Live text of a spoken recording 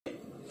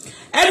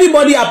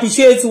Everybody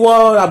appreciates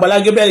what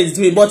AGBALA GABRIEL is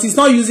doing, but he's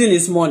not using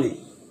his money.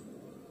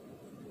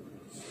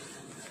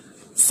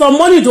 Some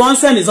money to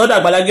send his other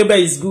AGBALA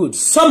GABRIEL is good.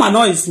 Some are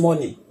not his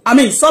money. I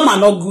mean, some are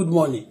not good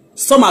money.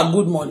 Some are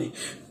good money.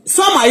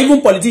 Some are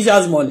even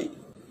politicians' money.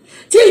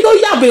 Tí tó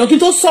yà bèèyàn kí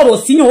tó sọ̀rọ̀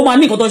sí yàn ó máa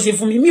ní nǹkan tó ṣe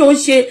fún mi. Mi ò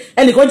ṣe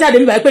ẹnìkan jáde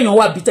mi báyìí pé èèyàn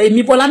wà bìtà.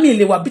 Èmi Bọ́lá mi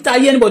lè wà bìtà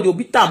ayé anybody ò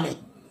bìtà mi.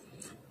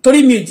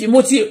 Torí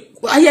mo ti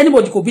ayé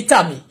anybody kò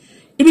bìtà mi.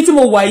 Ibi tí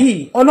mo wà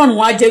yìí, Ọlọ́run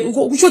wá jẹ́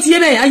ṣó ti yé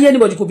mẹ́yìn ayé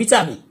anybody kò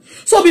bìtà mi.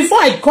 So before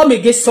I come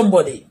against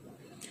somebody,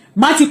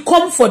 ma ti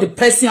come for the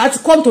person, I had to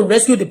come to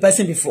rescue the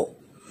person before.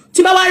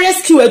 Tí bá wá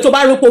rescue ẹ tó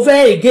bá rò pé ó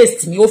fẹ́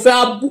against me, ó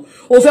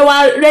fẹ́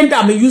wá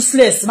render me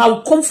useless, I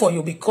will come for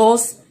you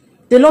because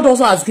the Lord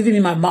also has given me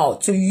my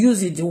mouth to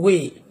use it the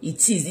way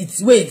it is,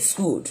 the way it's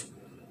good.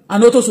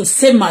 And also to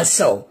save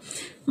myself.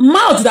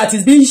 Mouth that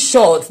is being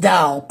shut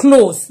down,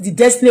 closed, the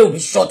destiny will be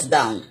shut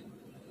down.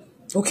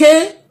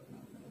 Okay?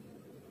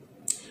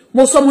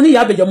 Mo sọ mo ní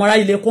ìyá àbẹ̀jọ mọ́ra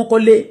ilé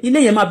kọ́kọ́lé,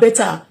 ilé yẹn máa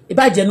better,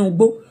 ìbá jẹ́nu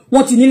gbó,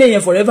 wọ́n ti nílé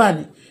yẹn forever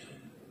ni.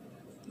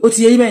 Ó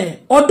ti yé yín mẹ́yẹn.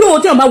 Although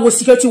tí wọ́n bá wo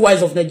security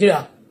wise of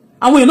Nigeria,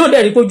 àwọn èèyàn náà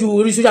dẹ̀ rí pójú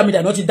orí social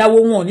media náà ti dáwó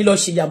wọn ní lọ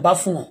ṣe jàmbá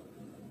fún wọn.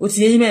 Ó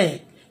ti yé yín mẹ́yẹn.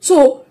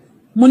 So,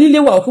 mo nílé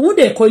wa òkè wọ́n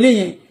dẹ̀ kọ́ ilé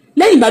yẹn.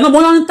 Lẹ́yìn ìgbà náà mo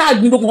ń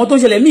tag ní gbogbo wọn tó ń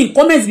ṣẹlẹ̀ mí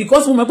comment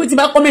because mo mọ̀ pé tí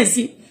bá comment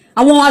sí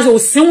àwọn aṣọ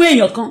òsínwó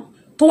èèyàn kan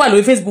tó wà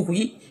lórí Facebook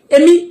yìí.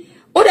 Èmi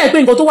ó dẹ̀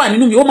pé nǹkan tó wà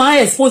nínú mi ó máa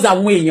expose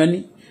àwọn èèyàn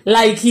ni.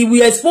 Like he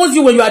will expose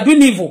you when you are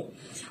doing evil.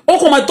 Ó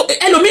kò máa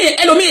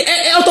ẹlòmíì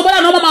Auto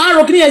Bola náà máa ń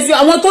ro kíní yẹn sí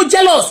àwọn tó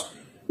jealous.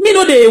 Me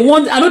know they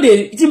want, I know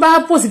they, tí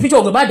bá post picture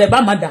of about the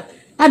mother.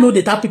 I know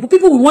they tap people.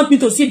 People will want me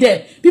to see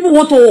them. People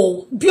want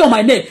to be on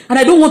my neck, and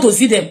I don't want to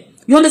see them.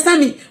 You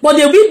understand me? But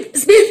they will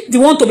be the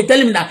one to be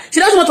telling me that she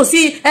doesn't want to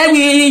see.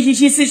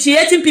 She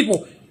hating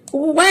people.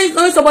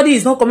 When somebody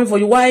is not coming for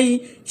you, why?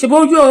 She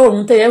brought you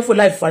on for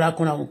life.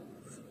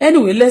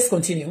 Anyway, let's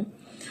continue.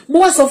 Mo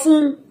wá sọ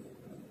fún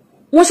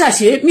wọ́n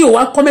ṣàṣe mi ò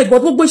wá comment,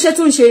 but gbogbo iṣẹ́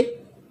tó ń ṣe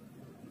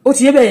ó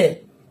ti yé bẹ́ẹ̀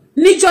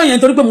níjọ́ yẹn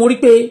torí pé mo rí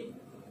pé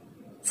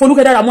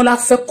Fọlúkẹ́ Dáramọ́lá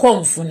fẹ́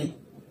come fún ni.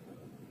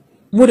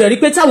 Mo dẹ̀ rí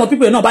pé táwọn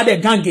people náà bá dẹ̀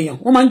gang èèyàn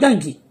wọ́n máa ń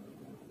gangi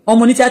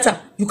ọmọ ní tíátà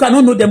you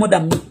cannot know them more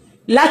than me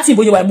láti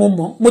ìbòye wà mo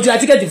mọ̀ mo ti ra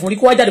tíkẹ́ẹ̀tì fún rí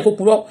kó wá jáde kó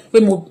purọ́ pé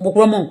mo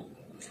purọ́ mọ́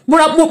mo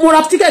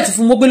ra tíkẹ́ẹ̀tì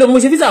fún mo gbé lọ mo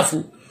ṣe visa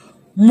fún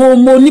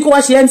mo ní kó wá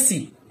ṣe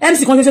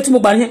MC kan ṣoṣo tí mo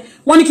gbà yẹn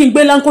wọ́n ní kí n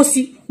gbé láńkó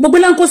sí mo gbé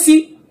láńkó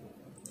sí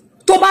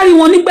tó bá rí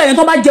wọn nígbà yẹn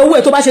tó bá jẹ owó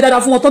ẹ̀ tó bá ṣe dáadáa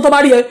fún wọn tó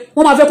bá rí ẹ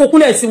wọ́n máa fẹ́ kó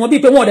kúnlẹ̀ sí wọn bíi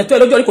pé wọn ò dẹ̀ tó ẹ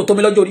lọ́jọ́ rí kò tó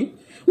mi lọ́jọ́ rí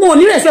wọn ò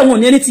ní rẹ̀fẹ́ wọn ò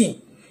ní anything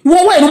ìwọ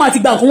owó ẹ̀ ló máa ti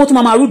gba nǹkan wọn tó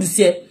máa rúdù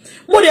sí ẹ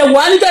mo dẹ̀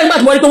wà níjọ́ ìgbà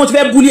tí mo rí pé wọ́n ti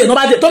fẹ́ búlì ẹ̀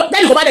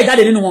tẹ́nì kan bá dẹ̀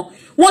jáde nínú wọn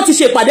wọ́n ti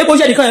ṣe ìpàdé bó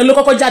ṣe nìkan yẹn ló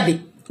kọ́kọ́ jáde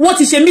wọ́n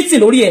ti ṣe meeting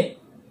lórí ẹ̀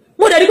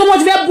mo dẹ̀ rí pé wọ́n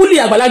ti fẹ́ búlì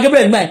AGBALA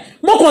GABRIEL nígbà yẹn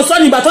mo kàn sọ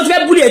nígbà tó ti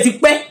fẹ́ búlì ẹ̀ ti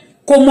pẹ́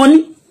kò mọ ní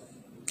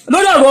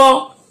lórí ọ̀rọ̀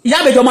ìyá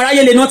àbẹ̀jọ ọmọ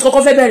aráyé lè ní wọ́n ti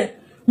kọ́kọ́ fẹ́ bẹ̀rẹ̀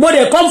mo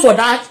dẹ̀ come for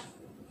that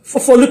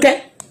Fọlúkẹ́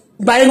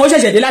gbà yẹn wọ́n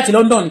ṣẹ̀ṣẹ̀ dé láti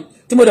London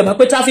tí mo dẹ̀ mọ̀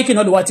pé trafficking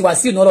náà ló wà ti wà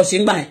sí ìnáwó lọ ṣe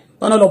ń gbà yẹn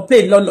tọ́nà lọ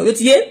plane London yóò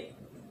ti yé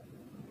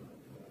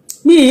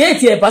mi ìyé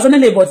ti ẹ̀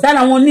personally but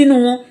lára wọn nínú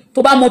wọn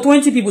tó bá mọ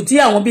 20 people tí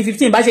àwọn bí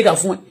 15 bá ṣe kà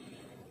fún ẹ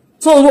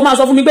so ó máa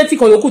sọ fún mi pé tí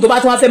kan yòókù tó bá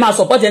tún wá fẹ́ máa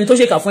support ẹni tó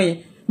ṣe kà fún yẹn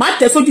máa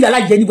tẹ̀ sójú yàrá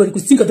jẹ́ níbo kò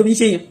sí nǹkan tó ń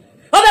ṣe yẹn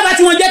ọbẹ̀ bá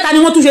tí wọ́n jẹ́ ta ni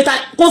wọ́n túnṣe ta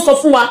kó sọ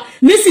fún wa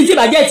nísìnyí tí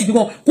ìbàjẹ́ ìtìbí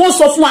wọn kó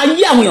sọ fún wa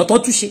yí àwọn èèyàn tó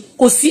túnṣe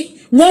kò sí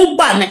wọ́n ń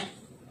gbà ní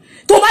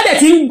tó bá dẹ̀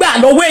ti ń gbà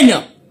lọ́wọ́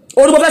èèyàn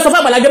orúkọ fẹ́ sọ fún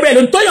AGBALA GABRIEL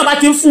lónìí tó yàn bá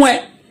ti ń fún ẹ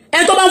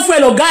ẹni tó bá ń fún ẹ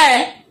lọ̀gá ẹ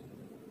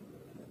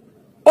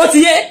ó ti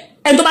yé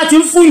ẹni tó bá ti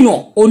ń fún yàn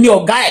ò ní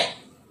ọ̀gá ẹ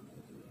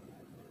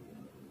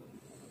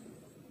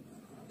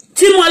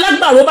tí mo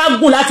alágbàro bá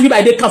gùn láti bíbá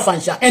ìdè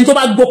kàfàǹṣà ẹni tó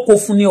bá gbóko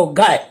fún ní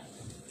ọ̀gá ẹ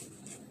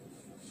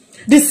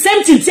the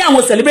same thing tí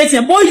àwọn celebrate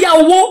yẹn bóyá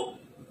owó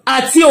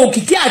àti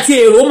òkìkí àti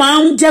èrò máa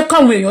ń jẹ́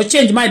káwọn èèyàn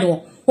change mind wọn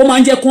ó máa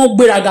ń jẹ́ kí wọ́n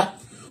gbéraga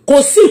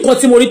kò sí nǹkan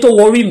tí mo rí tó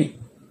worry mi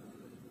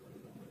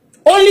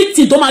only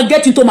thing tó máa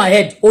get into my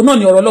head òun náà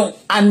ni ọ̀rọ̀ Ọlọ́run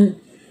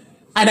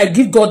and I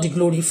give God the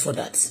glory for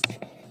that.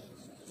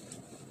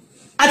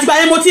 Àtìgbà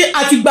yẹn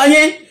àtìgbà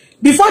yẹn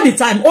before the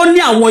time ó ní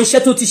àwọn iṣẹ́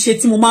tó ti ṣe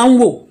tí mo máa ń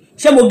wò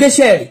ṣé mo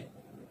géṣẹ́ rẹ̀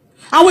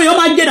àwọn èèyàn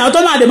máa ń jẹ́ náà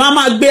tó máa dẹ̀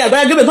máa gbé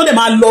AGBALA GABRIEL tó dẹ̀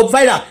máa lọ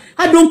viral.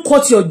 I don't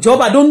cut your job.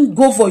 I don't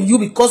go for you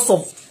because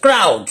of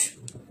crowd.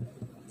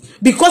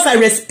 Because I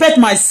respect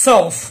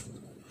myself.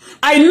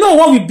 I know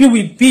what will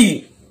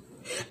be.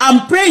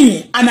 I'm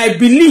praying and I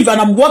believe and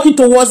I'm working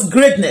towards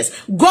greatness.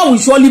 God will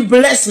surely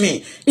bless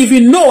me. If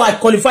you know I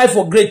qualify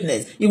for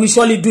greatness, He will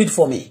surely do it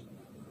for me.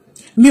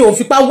 Mi ò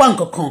fipá wá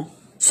nǹkankan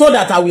so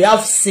that I will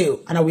have sale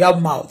and I will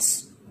have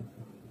mouths.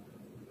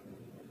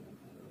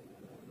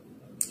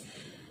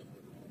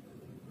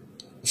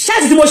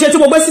 Ṣáàtì tí mo ṣe tí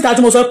mo gbé síta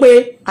tí mo sọ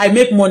pé I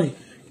make money.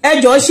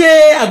 Ẹ jọ̀ọ́ ṣé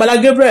AGBALA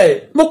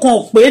GABRIEL mo kàn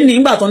pé ní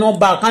ìgbà tó náà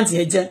bà account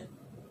yẹn jẹ́.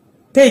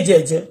 Page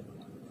ẹ jẹ́.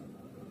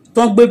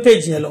 Tó ń gbé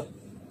page yẹn lọ.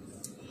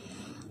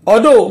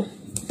 Although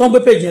don't be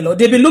page yẹn lọ,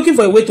 they be looking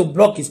for a way to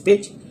block his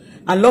page,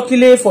 and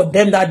luckily for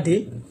them that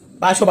day,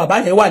 aṣọ bàbá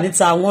yẹn wà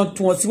níta wọ́n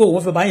tún wọ́n tí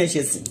wọ́n fẹ́ bá yẹn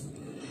ṣe sí.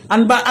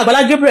 And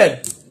AGBALA GABRIEL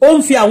ó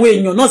ń fi àwọn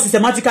èèyàn náà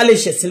systematically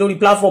ṣe sí lórí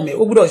platform ẹ̀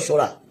ó gbọ́dọ̀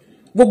ṣọ́ra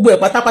gbogbo ẹ̀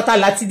pátápátá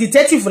láti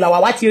detective làwa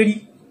wá ti rí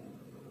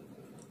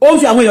ó ń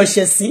fi àwọn èèyàn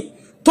ṣe sí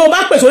tó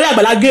bá pè sórí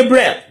Àgbàlá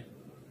Gabriel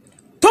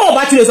tó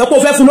bá ti lè sọ pé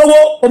ó fẹ́ fún lówó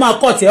ó máa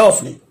cut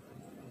off ni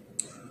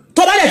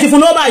tó bá lè ti fún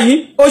lówó báyìí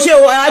ó ṣe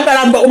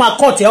agbára ó máa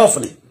cut off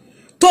ni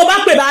tó bá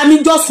pè bá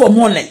ní just for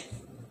money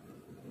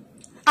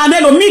and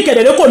ẹlòmíì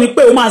kẹ̀dẹ̀dẹ̀ kò ní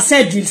pé ó máa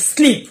send the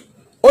slip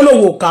ó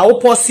lówó ká ó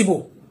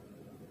possible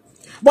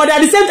but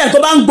at the same time tó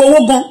bá ń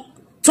gbowó gan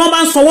tí wọ́n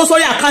bá ń sanwó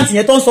sórí àkáǹtì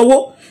yẹn tó ń sanwó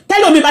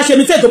tẹ́lòmíì bá ṣe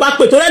mi tẹ́ tó bá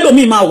pè tó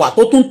lẹ́lòmíì máa wà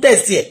tó tún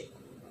test ẹ̀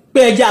pé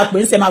ẹjẹ́ àpè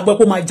ń sẹ́ máa gbọ́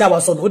pé ó máa já wa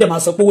sọnù ó dẹ̀ máa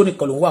sọ pé owó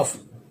nìkan ló ń wà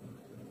fún.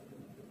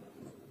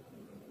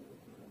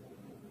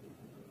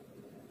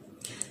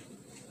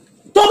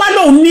 tó bá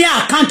lóun ní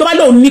àkáǹtì tó bá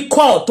lóun ní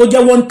call tó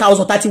jẹ́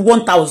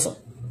 1,000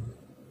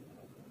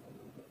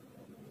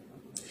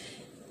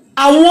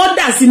 àwọn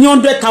ọ̀dà sí ní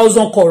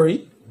 100,000 call rí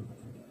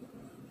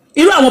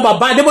irú àwọn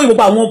bàbá adébóyè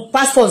gbogbo àwọn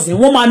pastors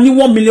wọ́n máa ní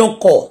 1 million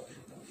call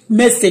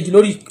message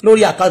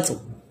lórí àkáǹtì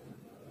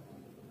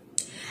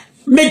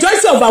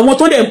majority of àwọn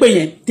tó dẹ̀ ń pè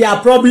yẹn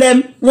their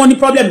problem wọ́n ní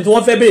problem tí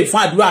wọ́n fẹ́ béèrè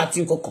fún àdúrà àti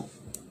nǹkankan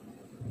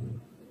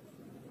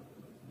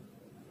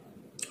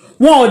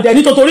wọn ò dẹ̀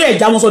nítorí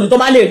ẹ̀já wọn sọ ní tó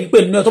bá lè rí pé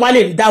nínú ẹ̀ tó bá lè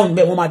rí dáhùn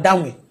bẹ́ẹ̀ wọ́n máa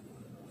dáhùn ẹ̀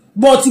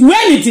but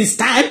when it is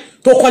time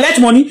to collect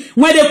money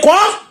when they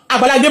call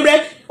Àgbàlá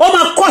Gabriel ó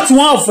máa cut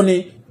wọn off ni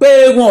pé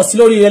wọn ò sí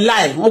lórí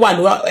line wọ́n wà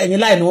lórí ẹ̀yìn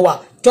line ni wọ́n wà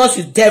just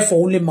is there for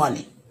only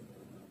money.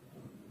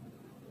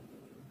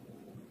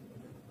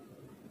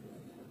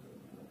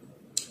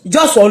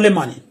 Just for only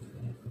money.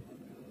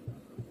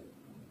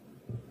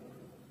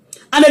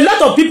 And a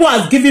lot of people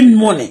has given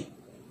money.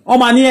 Oh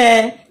money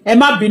ẹ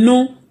má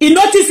bínú. He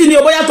notice ni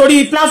ó bóyá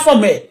torí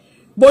platform ẹ̀.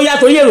 Bóyá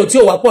torí èrò tí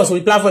ó wà pọ̀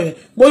sórí platform ẹ̀.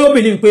 Bóyá ó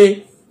believe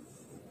pé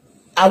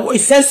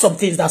it says some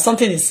things that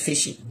something is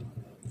fishy.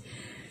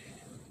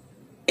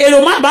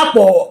 Èrò má bá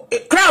pọ̀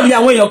crowd ni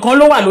àwọn èèyàn kan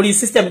ló wà lórí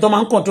system tó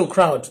máa ń control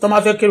crowd tó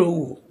máa fẹ́ kéré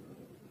owó.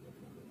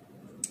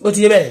 Ó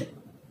ti yé bẹ́ẹ̀.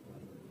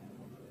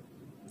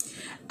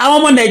 Àwọn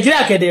ọmọ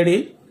Nàìjíríà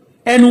kedere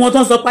ẹnu wọn tó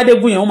ń sọ pàdé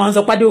gùn yẹn wọ́n máa ń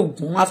sọ pàdé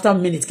ògùn after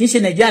minute kì í ṣe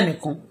Nàìjíríà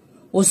nìkan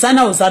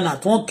Hosanna Hosanna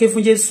tí wọ́n ké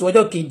fún Jésù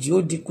ọjọ́ kejì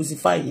ó di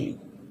crucify yìí.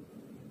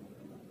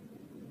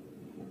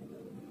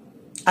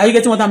 Are you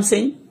getting what I'm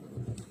saying?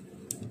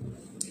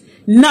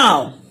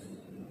 Now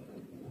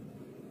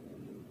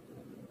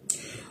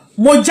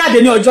mo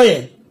jáde ní ọjọ́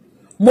yẹn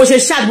mo ṣe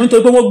ṣáàdì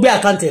nítorí pé mo gbé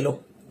àkáǹtì ẹ̀ lọ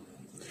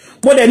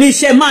mo dẹ̀ ní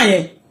iṣẹ́ máa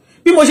yẹn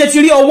bí mo ṣe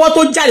ti rí ọwọ́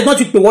tó jáde tán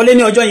ti pè wọlé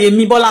ní ọjọ́ yẹn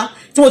mi Bọ́lá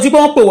tí mo ti pé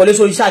wọ́n pè wọlé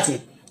sórí ṣáàtì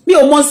mi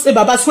ò mọ̀ ṣe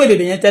bàbá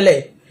Suebebe yẹn tẹ́lẹ̀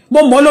mo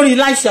mọ̀ lórí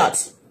live chat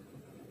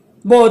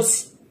but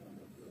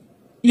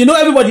you know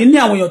everybody ní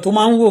àwọn èèyàn tó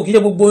máa ń wò kí ṣe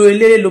gbogbo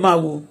eléré ló máa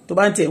wò tó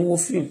bá ń tẹ̀ ń wo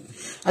fíìmù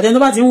àtẹni tó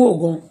bá ti ń wò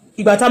gan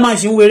ìgbà tá máa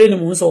ṣe ń wéré ni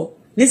mò ń sọ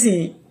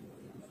nísìnyí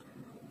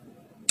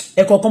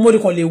ẹ̀kọ́ kan mórí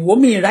kan lè wò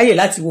mí ráyè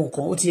láti wo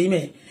nǹkan ó ti yé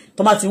mẹ́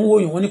tó bá ti ń wò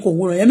yàn wọ́n ní kò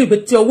wúran yẹn mi pé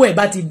tí ọwọ́ ẹ̀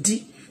bá ti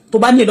dí tó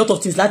bá ní a lot of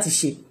things láti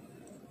ṣe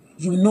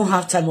you no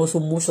have time also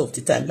most of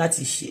the time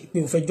láti ṣe pé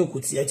o fẹ́ jókòó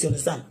tí ẹ ti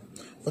understand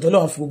ọ̀tọ̀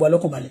lọ́wọ́ fi gbogbo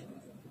alọ́kùn balẹ̀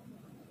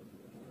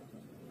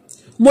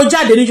mo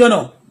jáde níjọ́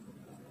náà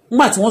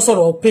nígbà tí wọ́n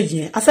sọ̀rọ̀ page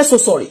yẹn I feel so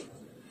sorry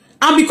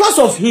and because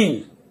of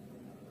him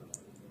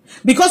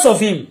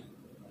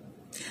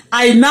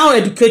I now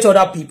educate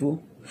other people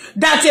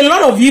that a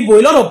lot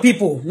of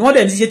people ní wọ́n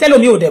dẹ̀ ti ṣe tẹ́lẹ̀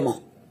omi ò dẹ̀ mọ̀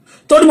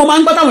torí mo máa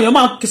ń gbọ́ táwọn èèyàn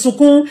máa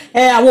sunkún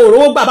àwọn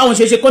òrówó gbà báwọn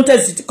ṣe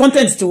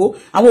content tó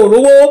àwọn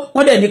òrówó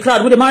wọ́n dẹ̀ ní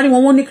crowd wọ́n dẹ̀ máa rí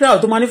wọn ní crowd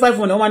tó máa ní 500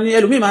 wọ́n máa ní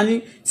ẹlòmíì máa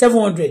ní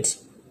 700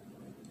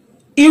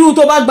 irú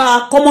tó bá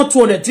gba common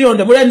 200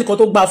 300 mo rẹ́ nìkan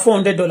tó gba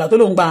 $400 tó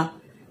lóun gba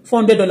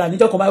 $400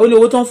 níjọ́ kan báyìí ó ní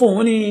owó tó ń fún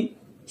òun ní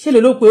ṣé lè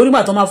ló pé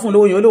onígbà tó máa fún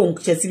lówó yẹn ó lóun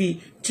ṣe sí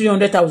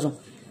 300,000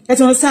 ẹ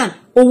ti understand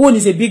owó ni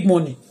is a big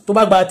money tó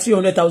bá gba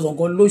 300,000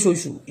 gan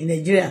lóṣooṣù in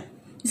Nigeria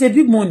it's a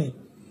big money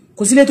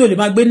kò sílé tó lè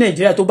máa gbé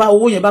Nigeria tó bá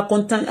owó yẹn bá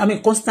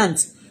constant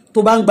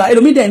tó bá ń gba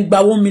ẹlòmíì dẹ̀ ń gba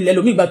 1 million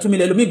ẹlòmíì gba 2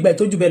 million ẹlòmíì gba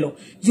ìtọ́jú bẹ́ẹ̀ lọ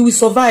you will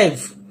survive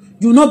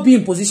you will not be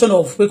in position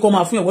of pé kọ́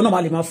máa fún yàn wọ́n náà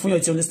máa lè máa fún yàn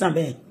ti understand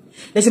bẹ́ẹ̀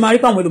ẹ ṣe máa rí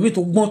pé àwọn ẹlòmíì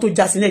tó gbọ́n tó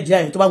já sí Nigeria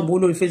yẹn tó bá ń gbowó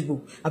lórí Facebook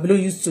àbí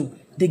lórí YouTube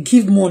they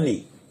give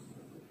money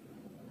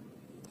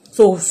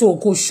so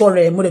kò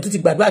ṣọ́rẹ̀ mo dẹ̀ tó ti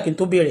gbàdúrà kí n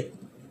tó bẹ̀rẹ̀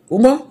o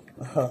mọ́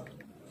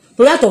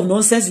to that of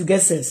nonsense you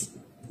get sense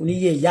kò ní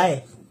yẹ ìyá ẹ̀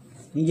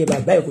kò ní yẹ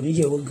bàbá ẹ̀ kò ní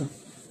yẹ owó gan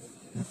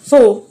so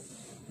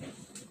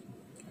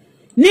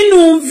nínú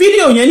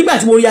fídíò yẹn nígbà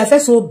tí mo rí afẹ́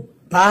so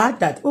bad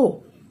that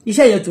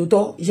iṣẹ́ yẹn tó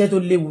tọ́ iṣẹ́ tó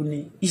léwu ni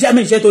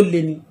iṣẹ́ tó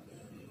le ni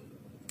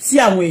tí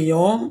àwọn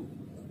èèyàn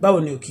báwo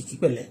ni òkìkí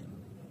pẹ̀lẹ́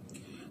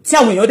tí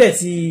àwọn èèyàn dẹ̀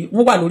tí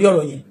wọ́n wà lórí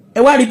ọ̀rọ̀ yẹn ẹ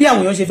wá rí bí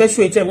àwọn èèyàn ṣe fẹ́ ṣó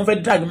ètò ẹ̀ wọ́n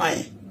fẹ́ drag máa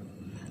yẹn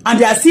and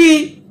they are still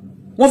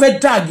wọ́n fẹ́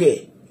drag ẹ̀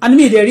and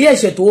mi ìdẹ̀ rí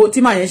ẹ̀ṣẹ̀ tó tí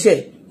máa yẹn ṣẹ̀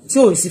tí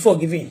ò sí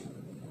forgiving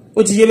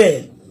ó ti yé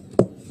bẹ́ẹ̀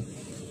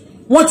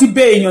wọ́n ti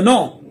bẹ èèyàn náà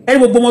ẹ̀rí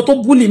gbogbo wọn tó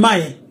bully máa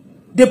yẹn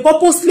they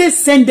purposely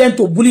send them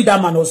to bully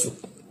that man also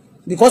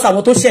because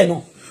àwọn tó ṣẹ̀ náà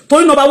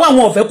torí náà bá wá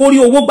àwọn ọ̀fẹ́ kó rí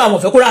owó gbà àwọn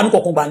ọ̀fẹ́ kó rí àánú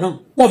kọ̀ọ̀kan gbà náà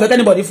wọn ọ̀fẹ́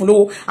kẹ́nìbọ̀dì fún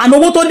lówó àná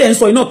owó tó dẹ̀ ń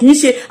sọ iná kì í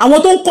ṣe àwọn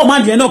tó ń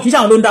command yẹn náà kì í ṣe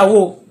àwọn ló ń dá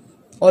owó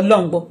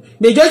Ọlọ́run gbọ́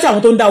majority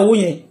àwọn tó ń dá owó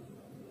yẹn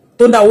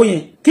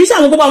kì í ṣe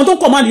àwọn gbogbo àwọn tó ń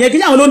command yẹn kì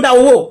í ṣe àwọn ló ń dá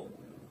owó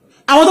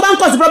àwọn tó bá ń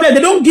cause problem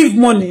they don't give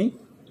money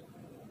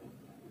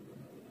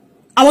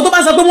àwọn tó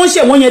bá sọ pé wọ́n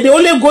ṣe wọ́n yẹn they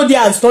only go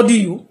there and study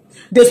you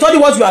they study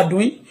what you are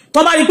doing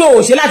tó bá rí pé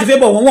ó ṣe láti fẹ́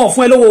bọ̀ wọ́n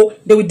fún ẹ lówó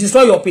they will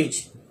destroy your page.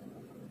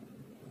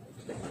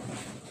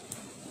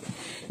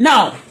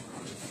 Now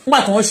nígbà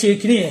tí wọ́n ṣe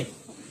kíní yẹn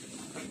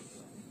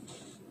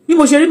bí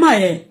mo ṣe rí màá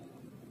yẹn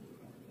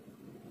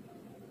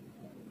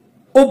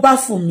ó bá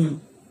fún mi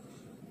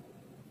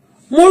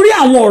mo rí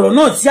àwọn ọ̀rọ̀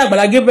náà tí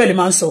Àgbàlá Gabriel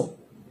máa ń sọ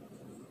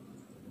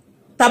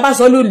tá bá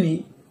sọ lónìí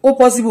ó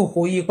possible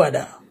kó yí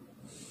padà.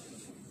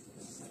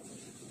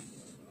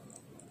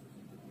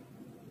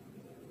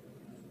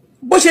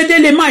 Bó ṣe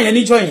délé máa yẹn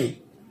níjọ́ yẹn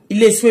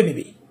ilé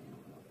Suebebe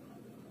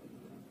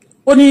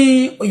ó ní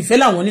ìfẹ́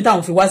làwọn ní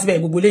táwọn fi wá síbẹ̀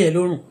gbogbo léyẹn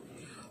lórùn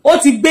ó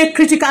ti gbé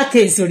critical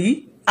case rí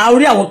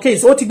àórí àwọn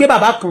case ó ti gbé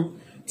bàbá kan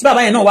tí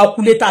bàbá yẹn náà wá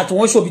kú létà tí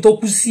wọ́n ṣòbí tó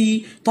kú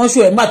sí tán ṣò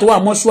ẹ̀ nígbà tó wà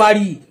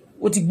mọ́ṣúárì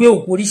ó ti gbé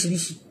òkú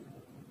oríṣiríṣi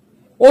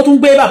ó tún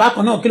gbé bàbá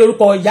kan náà kí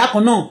lórúkọ ìyá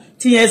kan náà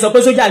tí yẹn sọ pé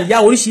sójà lè yá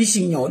oríṣiríṣi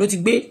èèyàn ló ti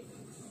gbé.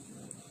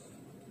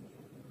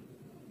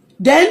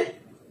 Then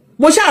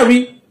mo ṣàrí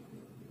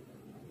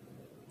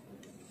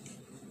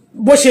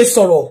bó ṣe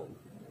sọ̀rọ̀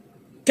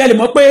kẹ́lẹ̀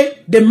mọ̀ pé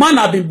the man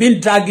have been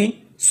dragging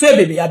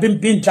Suebebe have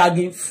been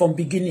dragging from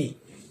beginning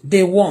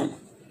day one.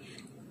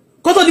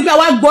 Kó tó di pé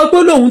àwa gbọ́ pé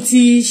lòun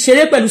ti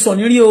ṣeré pẹ̀lú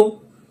Sọ̀ní rí o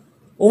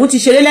òun ti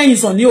ṣeré lẹ́yìn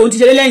Sọ̀ní òun ti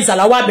ṣeré lẹ́yìn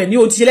Sàláwá abẹ ní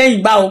òun ti ṣeré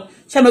lẹ́yìn gbá o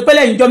ṣé mo pé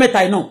lẹ́yìn ọjọ́ mẹ́ta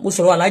iná mo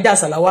sọ̀rọ̀ Alájà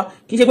Sàláwá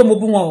kì í ṣe pé mo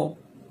bú wọn o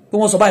pé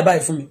wọ́n sọ báyìí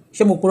báyìí fún mi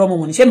ṣé mo purọ́ mọ́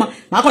wọn ni ṣé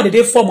màá kàn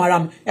déédéé fọ́ọ̀mù ara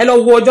mi ẹ lọ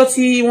wo ọjọ́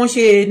tí wọ́n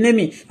ṣe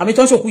némi àmì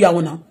tó ń ṣòkú ìyàwó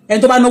náà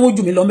ẹni tó bá náwó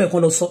jù mí lọ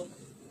mẹ́ẹ̀kan lọ sọ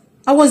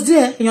I was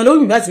there èèyàn lórí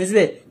mi láti fi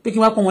síbẹ̀ pé kí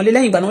n wá pọ̀ wọn lé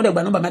lẹ́yìn ìgbà náà wọ́n dẹ̀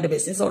gba nọ́mbà má dẹ̀bẹ̀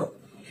sí sọ̀rọ̀.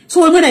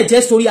 So when I tell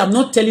story, I'm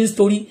not telling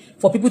story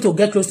for people to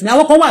get close to me.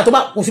 Àwọn kan wà tó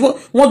bá kò sí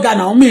wọ́n ga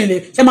náà mí lè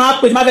ṣe máa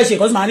pè tí máa fẹ́ ṣe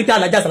ìkọ́sí máa ní pé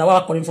Alájà Sàláwá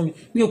wà kọrin fún mi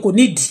mi ò kò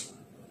nídìí.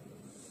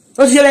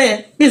 Ó ti ṣe bẹ́ẹ̀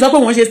bí sọ pé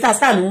wọ́n ṣe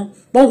star ni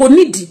wọ́n kò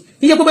nídìí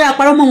kí ṣe pé bóyá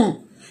parọ́ mọ́ wọn.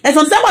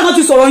 Ẹ̀sán tí sábà náà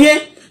ti sọ̀rọ̀ yẹn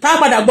táwọn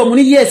padà gbọ́ mo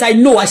ní yes I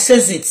know I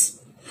sense it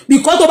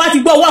because tó bá ti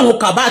gbọ́ owó àwọn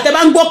kàbá tẹ́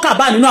bá ń gbọ́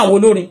kàbá nínú àwọn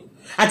olórin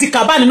àti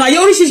kàbá nínú ayé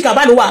oríṣiríṣi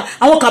kàbá ló wà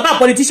àwọn kàbá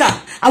politician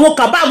àwọn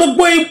kàbá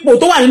gbogbo ipò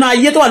tó wà nínú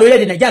ayé tó wà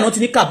lórílẹ̀-èdè Nàìjíríà náà ti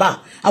ní kàbá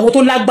àwọn tó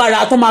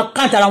lágbára tó máa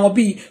kàǹtà ara wọn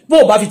bíi bó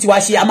bá fi tiwa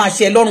ṣe a máa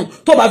ṣe lọ́rùn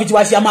tó bá fi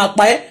tiwa ṣe a máa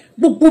pa ẹ́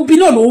gbogbo bí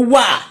náà ló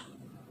wà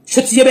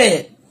ṣó ti yé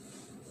bẹ́ẹ̀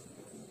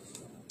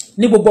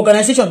ní gbogbo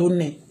organisation ló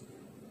ní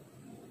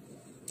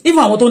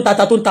even àwọn tó ń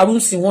tata tó ń tarú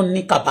sí wọn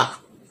ní kàbá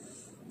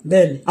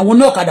bẹ́ẹ̀ ni àwọn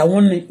ní ọ̀kadà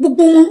wọn ní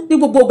gbogbo wọn ní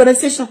gbogbo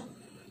organisation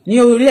ní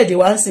orílẹ̀-èdè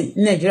wa ń sìn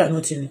ní Nàìjíríà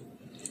náà ti ní.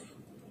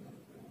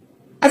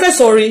 I feel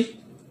sorry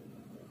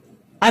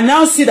I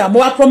now see that mo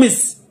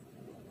promise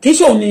kì í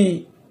ṣe òun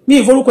ni ní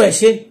ìforúkọ ẹ̀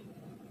ṣe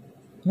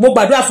mo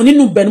gbàdúrà fún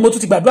nínú bẹ̀ ni mo tún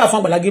ti gbàdúrà fún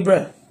Àgbàlá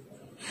Gabriel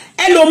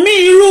ẹlòmíì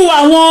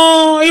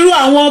irú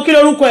àwọn kí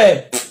lórúkọ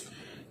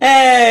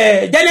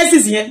ẹ̀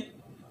Genesis yẹn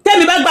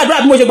tẹ́mi bá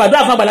gbàdúrà bí mo ṣe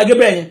gbàdúrà fún Àgbàlá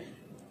Gabriel yẹn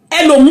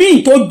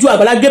ẹlòmíì tó ju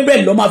Àgbàlá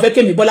Gabriel lọ máa fẹ́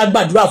kémi Bọ́lá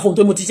gbàdúrà fún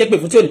tó mo ti ṣe pé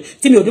fún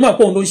tí mi ò dúnmọ̀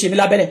pé òun ló ń ṣe mí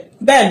lábẹ́rẹ̀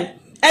bẹ́ẹ̀ ni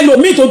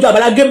ẹlòmíì tó ju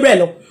Àgbàlá Gabriel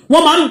lọ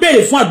wọ́n máa ń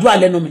béèrè fún àdúrà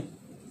lẹ́nu mi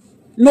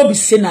no be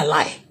say na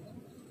lie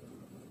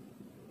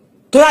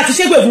tó láti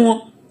ṣépè fún wọn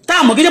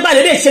táàmù kí nípa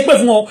lè ṣépè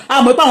fún wọn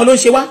àmọ́ ipá wọn ló ń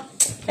ṣe wá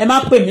ẹ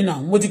má pè mí náà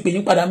mo ti pè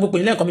yín padà mo pè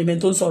yín lẹ́ẹ̀kan mi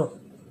mẹ́ni tó ń sọ̀rọ̀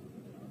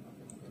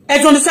ẹ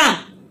tí wọ́n ti sàn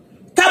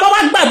tá a bá wá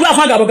gbàdúrà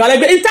fún Àgbàlá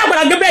Gabriel ní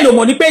Àgbàlá Gabriel ló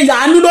mọ̀ ní pé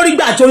àánú lórí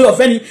gbà torí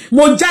ọ̀fẹ́ ni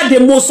mo jáde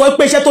mo sọ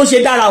pé iṣẹ́ tó ń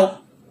ṣe dára o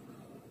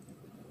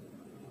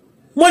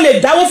mo lè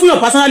dáwó fún yàn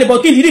personally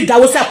but kí n dìde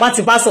dáwó sí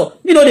àkáǹtì pásọ̀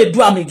mi no dey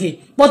do am again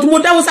but mo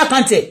dáwó sí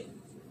àkáǹtì ẹ̀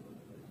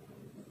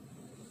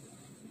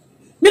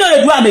mi no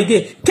dey do am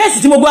again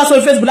kéèsì tí mo gbé wá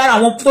sórí Facebook lára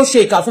àwọn tó ṣe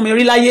ìkà fún mi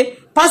rí láyé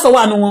pásọ̀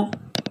wà nù wọn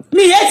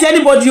me hate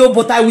anybody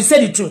but I will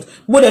say the truth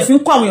mo dẹ̀ fi ń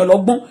kọ́ àwọn èèyàn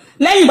lọ́gbọ́n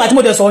lẹ́yìn ìgbà tí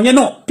mo dẹ̀ sọ̀rọ̀ yẹn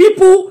náà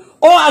people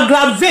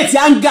aggravate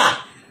anger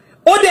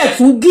ó dẹ̀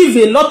tún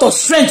give a lot of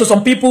strength to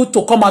some people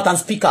to come out and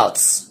speak out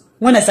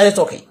when I started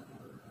talking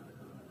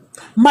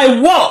my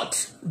word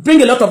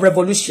bring a lot of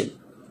revolution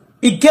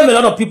it gave a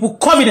lot of people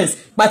confidence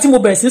gbà tí mo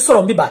bẹ̀rẹ̀ sí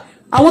sọ̀rọ̀ mi bá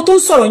àwọn tó ń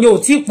sọ̀rọ̀ yẹn ò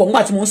tí pọ̀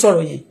nígbà tí mo ń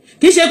sọ̀rọ̀ yẹn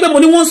kì í ṣe pé mo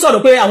ní wọ́n ń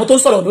sọ̀rọ̀ pé àwọn tó ń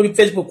sọ̀rọ̀ lórí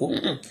Facebook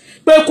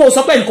pé kò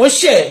sọ pé nǹkan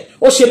ṣe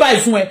ó ṣe báyìí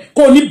fún ẹ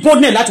kò ní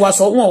boldness láti wá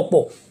sọ wọn ò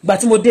pọ̀ ìgbà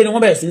tí mo dé ni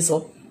wọ́n bẹ̀rẹ̀ sí sọ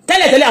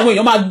tẹ́lẹ̀ àwọn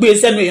èèyàn máa gbé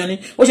sẹ́nu èèyàn ni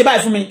ó ṣe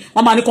báyìí fún mi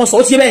wọ́n máa ní kan sọ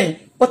ó ti bẹ́ẹ̀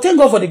but thank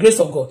God for the grace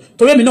of God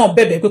torí èmi náà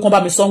bẹ̀bẹ̀ pé kán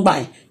bá mi sọ ń gbà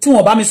yẹn tí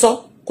wọ́n bá mi sọ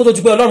kó tó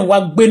ti pé Ọlọ́run wá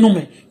gbénú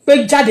mi pé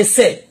jáde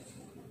sẹ́ẹ̀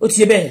ó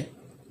ti bẹ́ẹ̀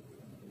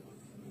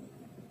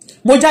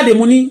mo jáde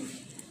mo ní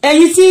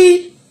ẹ̀yin tí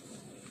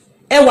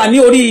ẹ wà ní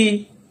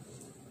orí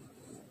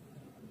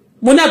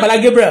mo ní Àgbàlá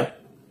Gabriel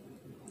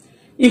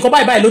nǹkan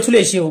báyìí ló tún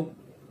lè ṣe o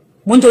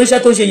mo nítorí iṣẹ́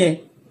tó ṣe yẹn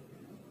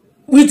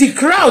with the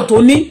crowd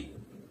tó ní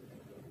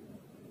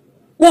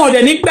wọn ò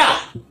dẹ̀ nígbà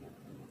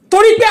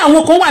torí pé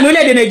àwọn kan wà ní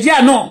orílẹ̀-èdè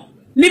Nàìjíríà náà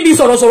níbi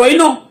sọ̀rọ̀sọ̀rọ̀ yìí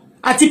náà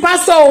àti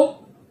pásọ̀ o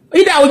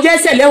ìdá o jẹ́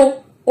ẹsẹ̀lẹ̀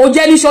o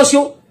jẹ́ ní ṣọ́ṣí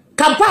o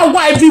kàbá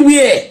wà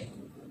everywhere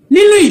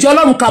nínú ìjọ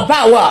Ọlọ́run kàbá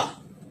wà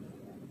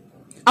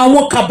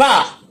àwọn kàbá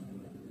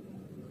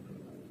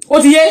ó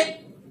ti yé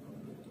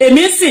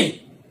èmi sìn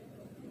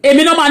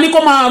èmi náà máa ní kó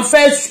máa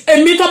fẹ́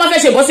èmi tó bá fẹ́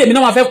ṣe ìbọ́sẹ̀ èmi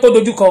náà máa fẹ́ kó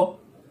dojú kọ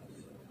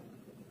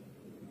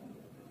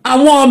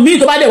àwọn míì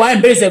tó bá dẹ̀ wá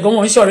embrace ẹ̀gán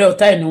wọn ń ṣọ̀rẹ́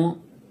ọ̀tá ẹ̀ ni wọn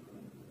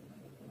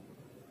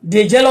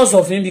they jealous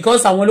of him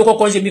because àwọn ló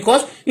kọ́kọ́ ṣe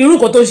because irú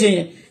nǹkan tó ṣe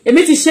yẹn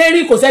èmi ti ṣe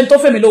rí kò sẹ́ni tó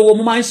fẹ́ mi lówó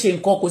mo máa ń ṣe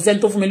nǹkan kò sẹ́ni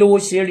tó fún mi lówó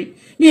ṣe rí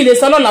mi ilé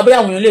sọ lọ́la bóyá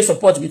àwọn èèyàn lè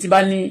support mi tí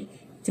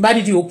bá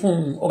di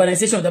open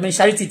organization that mean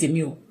charity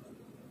tèmi o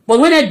but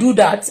when I do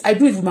that I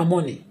do it with my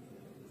money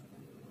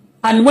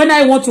and when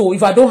I want to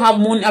if I don't have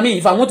money I mean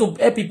if I want to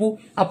help people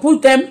I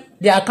put them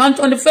their account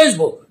on the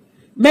Facebook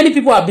many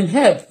people have been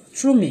helped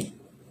through me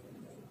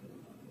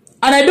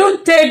and I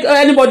don't take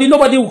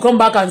nobody will come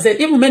back and say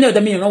even many of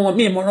them you don't want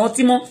me more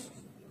Timo.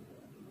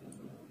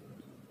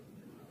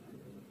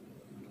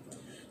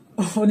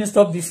 Only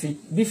stop beefing.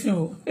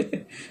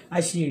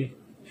 Ashiri.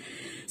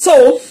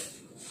 So,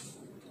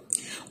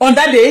 on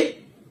that day,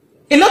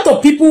 a lot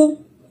of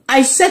people,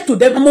 I said to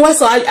them,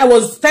 I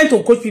was trying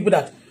to coach people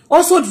that,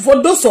 also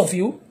for those of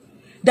you,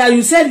 that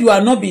you said you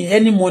are not being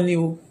any money,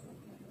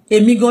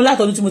 èmi gan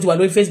látọdún tí mo ti wà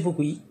lórí Facebook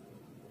yìí,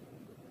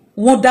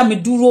 wọ́n dá mi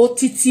dúró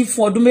títí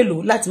fún ọdún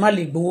mélòó láti má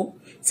lè gbowó,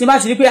 tí bá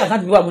ti rí pé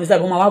àkáǹtì mi wà money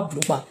wọ́n máa wá bùrù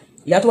pa,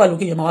 ìyá tó wà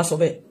lókè yẹn máa wá sọ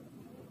bẹ́ẹ̀.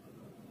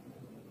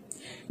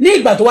 Ní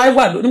ìgbà tó wà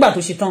nígbà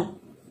tó ṣe tán,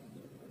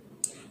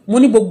 mo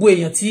ní gbogbo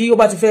èèyàn tí ó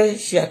bá ti fẹ́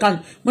ṣe account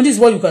mo this is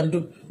what you can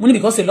do mo ní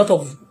because a lot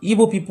of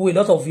Igbo people a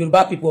lot of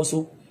Yoruba people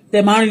also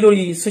they máa ń rí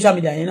lórí social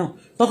media yẹn náà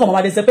tó kàn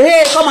máa dé sẹ pé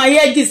hey come and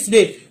hear this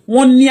today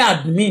wọ́n ní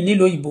admin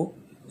nílò ìbò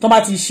tó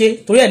bá ti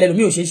ṣe torí ẹ̀lẹ́nu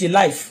mi ò ṣe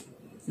live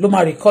ló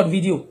máa record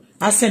video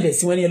á send ẹ̀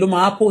sí wọn ní ẹ̀ ló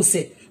máa post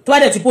ẹ̀ tó bá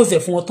dẹ̀ ti post ẹ̀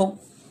fún wọn tán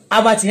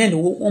á bá ti hẹ́n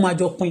owó wọ́n máa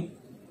jọ pín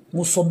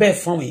mo sọ bẹ́ẹ̀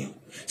fún àwọn èèyàn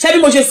ṣé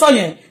bí mo ṣe sọ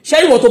yẹn ṣé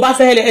ìwọ tó bá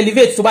fẹ́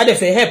elevate tó bá dẹ̀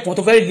fẹ́ help wọn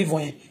tó fẹ́ relieve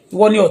wọn yẹn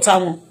ìwọ ní ọ̀tá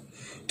wọn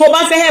tó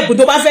bá fẹ́ help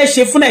tó bá fẹ́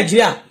ṣe fún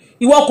Nàìjíríà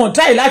ìwọ kàn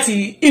try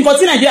láti nǹkan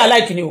tí Nàìjíríà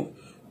like ni o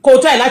kó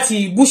try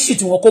láti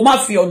bullshit wọn kó má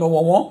fi ọ̀nà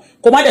wọ̀n wọn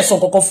kó má dẹ̀ sọ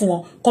kankan fún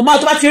wọn kó má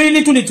tó bá ti rí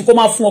little kó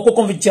má fún wọn kó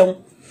kàn fi jẹun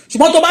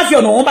ṣùgbọ́n tó bá fi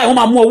ọ̀nà wọn báyìí wọ́n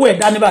máa mú owó ẹ̀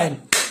dání báyìí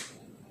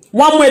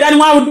wọ́n mú ẹ̀ dání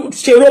wọ́n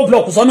ṣe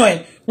roadblock sọ́nà ẹ̀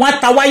wọ́n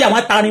ta wáyà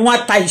wọ́n ta rin wọ́n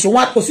ta ìṣe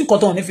wọ́n kò sí nǹkan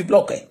tó wọn ní fi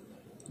block ẹ̀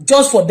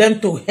just for them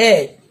to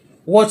hear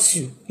what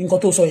you nǹkan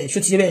tó sọ yẹn ṣó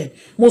ti yẹ bẹ́ẹ̀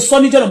mo sọ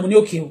níjọ́ náà mo ní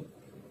òkè o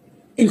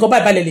nǹkan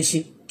báyìí balẹ̀ lè ṣe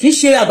kì í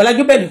ṣe Àgbàlá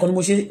Gabriel nìkan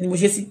ni mo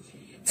ṣe sí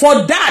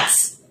for that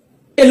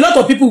a lot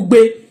of people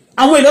gbé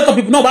àwọn a lot of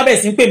people náà bá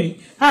bẹ̀rẹ̀ sí ń pè mí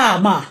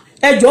ma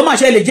ẹjọ́ máa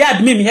ṣe lè jẹ́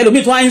admin mi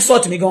ẹlòmíì tó wá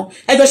insult mi gan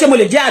ẹjọ́ ṣé mo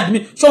lè jẹ́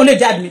admin ṣé òun lè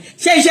jẹ́ admin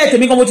ṣé iṣẹ́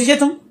tèmi gan mo ti ṣe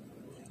tán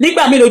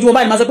nígbà míì lójú mo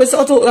bá ní ma sọ pé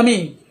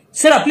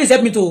Sarah please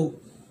help me to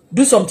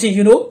do something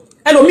you know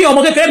ẹlòmíì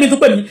ọmọ kékeré mi tún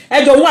pè mí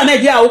ẹjọ́ òun wà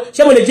Nàìjíríà o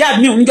ṣé mo lè jẹ́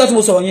admin níjọ́ tí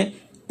mo sọ̀rọ̀ yẹn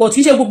but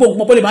kì í ṣe gbogbo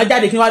nǹkan mo lè máa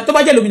jáde kí n wá tó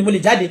bá jẹ́ lómi mo lè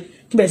jáde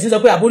kí n bẹ̀rẹ̀ sí sọ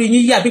pé àbórí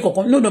yín yí àbí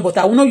kankan no but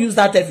I will not use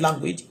that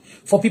language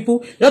for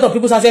people. A lot of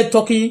people started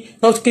talking,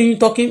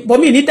 but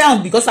me kneel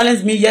down because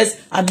silence me yes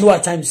and no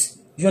at times.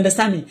 You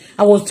understand me?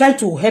 I was trying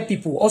to help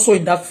people also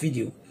in that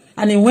video,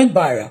 and it went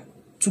viral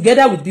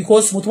together with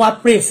because mo tún wá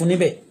pray fún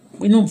níbẹ̀.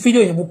 Inú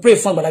video yẹn mo pray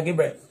fún Àgbàlá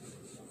Gabriel.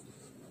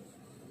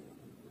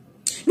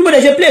 Bí mo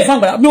ṣe pray fún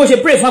Àgbàlá, bí mo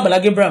ṣe pray fún Àgbàlá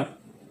Gabriel.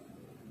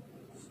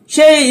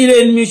 Ṣé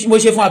ire ni mo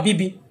ṣe fún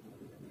Abibi?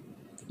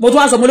 Mo tún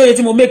wá sọ mo lóye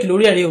tí mo make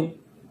lórí ẹ̀rẹ́ o.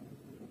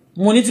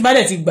 Mo ní tí bá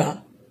dẹ̀ ti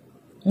gbà.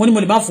 Mo ní mo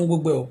lè má fún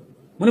gbogbo ẹ̀ o.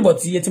 Mo ní bọ̀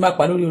tí iye tí máa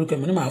pa lórí orúkọ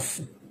mo ní máa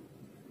fún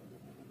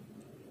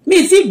mi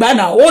tí gbà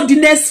náà ó di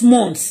next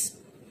month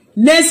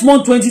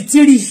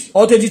 23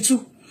 or 22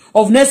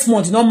 of next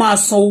month náà máa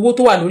san owó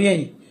tó wà lórí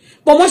ẹ̀yìn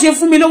bọ́ mo ṣe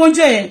fún mi lówó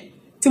jẹ́ yẹn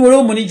tí mo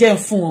rówó mo ní jẹ́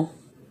fún wọn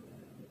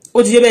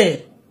ó ti yé bẹ́ẹ̀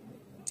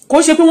kò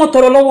ṣe pé wọ́n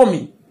tọrọ lọ́wọ́ mi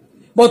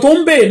bọ̀ tó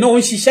ń béèrè náà ó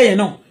ń ṣiṣẹ́ yẹn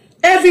náà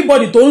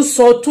everybody tó ń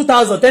sọ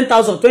 2,000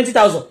 10,000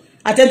 20,000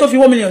 àtẹni tó fi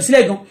 1 million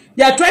sílẹ̀ gan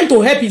they are trying to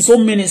help his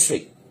own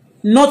ministry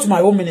not my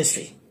own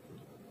ministry.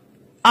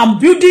 I'm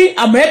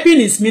helping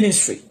his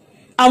ministry.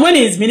 And when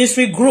his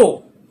ministry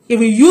grow, if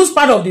we use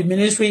part of the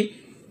ministry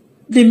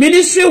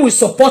will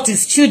support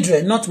his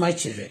children, not my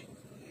children.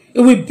 It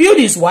will build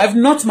his wife,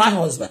 not my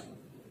husband.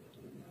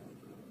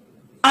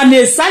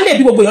 And Sunday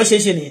people go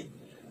ṣe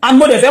and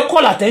mo dey fẹ́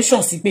call attention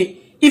sí pé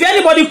if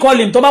anybody call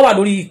him tó bá wà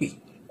lórí ìpè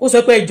ó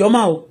sọ pé ẹjọ́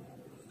máa o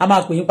a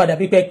máa pè yín padà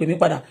bí pé pè mí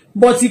padà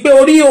but pé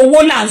orí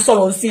owó là ń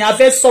sọ̀rọ̀ sí a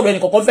fẹ́ sọ̀rọ̀ ẹni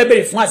kọ̀ọ̀kan fẹ́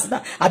bèrè fún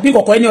àsìta àbí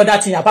kọ̀ọ̀kan any other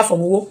thing apart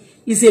from owó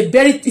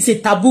it's a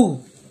taboo.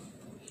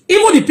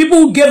 Even the people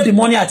who gave the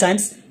money at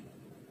times,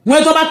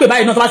 when tó bá pè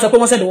báyìí náà tó bá sọ pé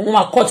wọ́n send wọ́n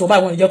máa cut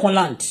báyìí wọ́n jẹ́ kon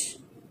land.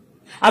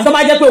 Àfi tó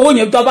bá jẹ́ pé owó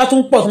yẹn tó bá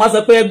tún pọ̀ tó máa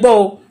sọ pé ẹ gbọ́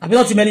o àbí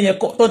tó ti mẹ́ni yẹn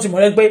tó ti mọ̀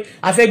rẹ́ pé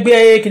a fẹ́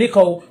gbé kiri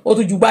kan o ó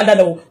tún ju gbá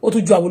dáadáa o ó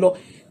tún ju àwo lọ.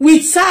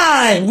 With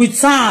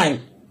time.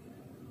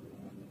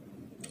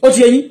 Ó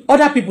ti yé yín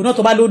other people náà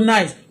tó bá ló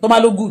nice tó bá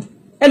ló good.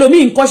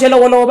 Ẹlòmíì ń kọ́ṣẹ́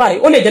lọ́wọ́lọ́wọ́ báyìí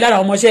ó lè jẹ́ lára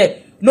ọmọṣẹ́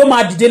ló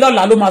máa dìde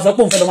lọ́la ló máa sọ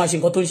pé òun fẹ́ lọ máa ṣe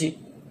nǹkan tó ń ṣe.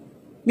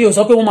 Mi ò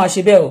sọ pé wọ́n máa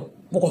ṣe bẹ́ẹ̀ o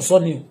mo kàn sọ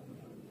ni o.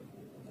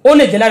 Ó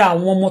lè jẹ́ lára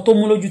àwọn ọmọ tó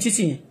mú lójú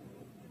títì yẹn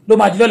ló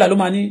máa di lọ́la ló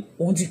máa ní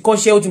òun ti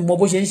kọ́ṣẹ́ ó ti mọ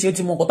bó ṣe ń ṣe ó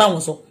ti mọ nǹkan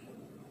táwọn sọ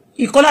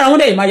ìkan lára wọn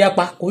dẹ̀ máa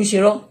yapa kò ń ṣe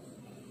rọ́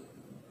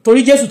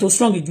torí Jésù tó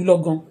strong jù lọ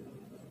gan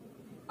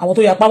àwọn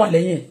tó yapa wà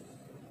lẹ́yìn ẹ̀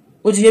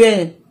ó ti yé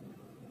bẹ́ẹ̀.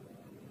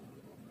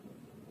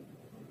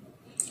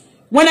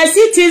 When I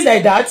see things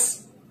like that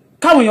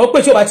káwọn èèyàn pè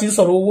tí ó bá ti ń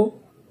sọ̀rọ̀ owó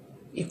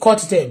it cut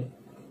them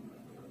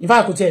in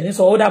fact kò tẹ̀ ní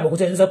sọ ó dàbọ̀ kò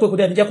tẹ̀ ní sọ pé kò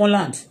tẹ̀ ní jẹ́ kán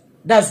land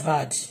that's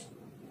bad.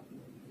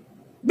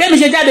 Bẹ́ẹ̀ni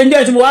ṣe jáde ní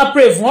tí mo wá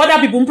pray fún other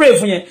people pray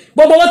fún yẹn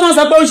gbogbo owó tó ń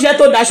sọ pé ó ń ṣiṣẹ́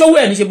tó dá ṣówó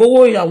ẹ̀ ní ṣe bówó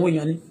àwọn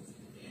èèyàn ni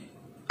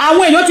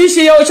àwọn èèyàn tí ń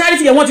ṣe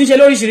charity yẹn wọ́n ti ń ṣe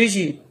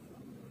lóríṣiríṣi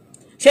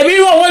ṣebí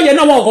irú owó yẹn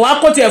náà wọn kò wá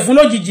kó tiẹ̀ fún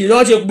lójijì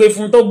lọ́wọ́ ṣe gbé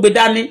fún tó gbé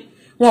dání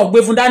wọn ò gbé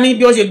fún dání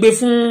bí wọ́n ṣe gbé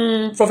fún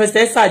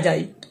Professor Esther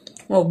Ajayi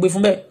wọn ò gbé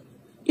fún bẹ́ẹ̀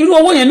irú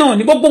owó yẹn náà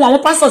ní gbogbo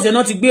àwọn pastors yẹn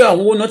náà ti gbé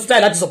àwọn owó náà ti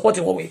táyì láti support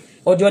wọn wẹ̀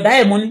ọ̀dẹ̀ ọ̀dá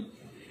ẹ̀ mọ́ni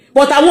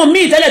but àwọn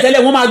míì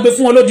tẹ́lẹ̀tẹ́lẹ̀ wọ́n máa gbé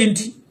fún wọn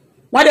lódindi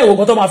wọ́n á dẹ̀ wo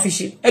nǹkan tó máa fi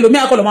ṣe ẹlòmíì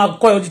akọ́lọ̀ máa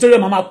kọ́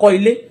auditorium máa kọ́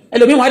ilé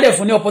ẹlòmíì wọ́n á dẹ̀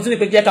fún ní opportunity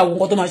pé kí ká wo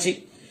nǹkan tó máa ṣe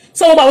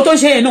so gbogbo àwọn tó ń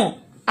ṣe yẹn náà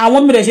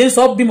àwọn mi rẹ̀ ṣe ń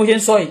sọ bí mo ṣe ń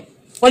sọ yìí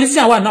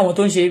politician wà náà àwọn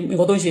tó ń ṣe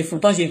nǹkan tó ń ṣe fún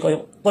tó ń ṣe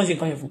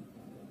nǹkan yẹn fún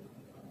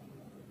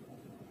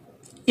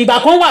ìgbà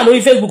kan wà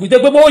lórí Facebook tó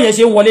pé bó yẹn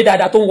ṣe ń wọlé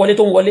dáadáa tó ń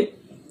wọlé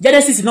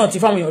Genesis náà ti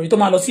fáwọn èèyàn rí tó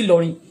máa lọ sí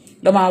Ìlọrin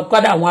lọ máa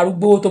kádà àwọn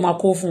arúgbó tó máa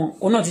kó fún wọn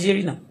òun náà ti ṣe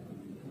rí náà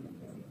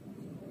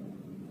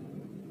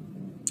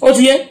ó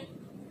ti yé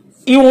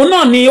ìwọ̀n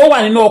náà ni ó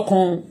wà nínú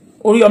ọkàn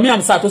Oríyọmí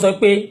Hamzat tó sọ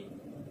pé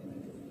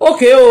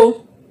ókè o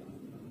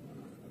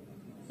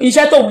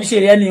iṣẹ́ tóun ṣe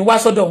rẹ̀ ni wá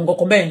sọ́dọ̀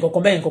nǹkan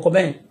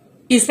bẹ́ẹ̀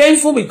it's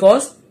painful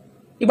because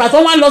ìgbà tó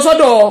wá ń lọ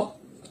sọ́dọ̀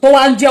tó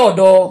wá ń jẹ́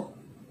ọ̀dọ̀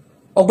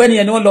ọ̀gbẹ́ni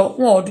yẹn ni wọ́n lọ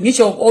wọn kì í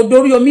ṣe ọ̀dọ̀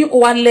Oríyọmí ó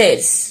wá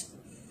less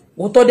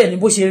òótọ́ dẹ̀ ni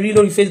bó ṣe rí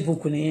lórí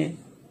Facebook nìyẹn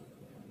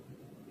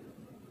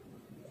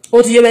ó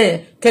ti yé bẹ́ẹ̀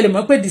kẹlẹ̀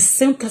mọ́ pé the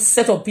same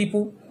set of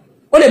people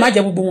ó lè má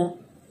jẹ́ gbogbo wọn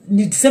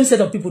ni the same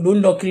set of people ló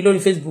ń lọ kiri lórí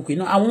Facebook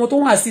náà àwọn tó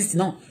ń assist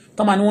náà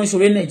tó máa ní wọ́n ń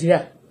ṣòro Nàìjíríà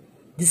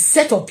the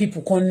set of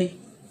people kan ní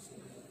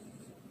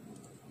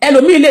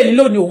ẹlòmíì lè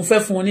nílò ní òun fẹ́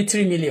fún wọn ní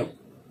 3 million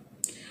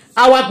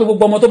a wá pé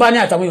gbogbo ọmọ tó bá ní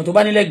àtàwọn èèyàn tó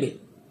bá ní lẹ́gbẹ̀ẹ́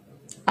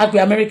a pé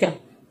America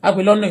a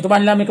pé London tó bá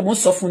ní America mo ń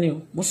sọ fún ni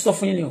o mo sọ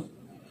fún yín ni o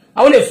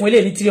a ó lè fún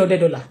ilé ní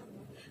 $300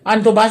 a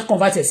ní tó bá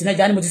convert ẹ̀ sí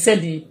Nàìjíríà ni mo ti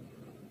send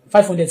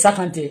 500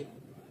 sákàǹtì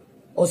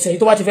ọ̀sẹ̀ yìí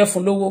tó bá ti fẹ́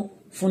fún lówó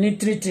fún ní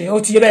 3 ó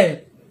ti yé bẹ́ẹ̀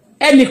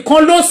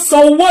ẹnìkan ló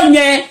san owó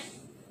yẹn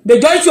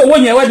majority owó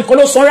yẹn ẹnìkan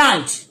ló san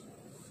rand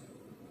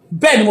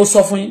bẹ́ẹ̀ ni mo sọ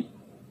fún yín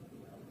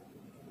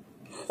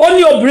ó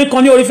ní obìnrin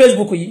kan ní orí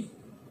Facebook yìí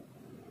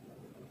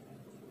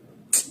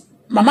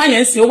màmá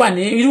yẹn sì ó wà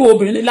ní irú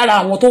obìnrin lára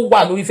àwọn tó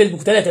wà lórí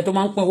Facebook tẹ́lẹ̀tẹ́ tó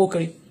máa ń pín owó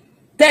kiri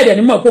tẹ́ẹ̀dẹ̀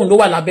nímọ̀ pé òun ló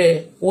wà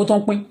lábẹ́ owó tó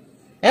ń pín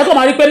ẹ kò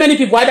máa rí pé many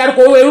people á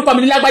dárúkọ orúkọ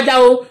mi ní lágbájá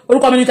o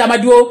orúkọ mi ní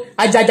tamadi o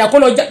àjàjà kó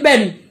lọ bẹ́ẹ̀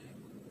ni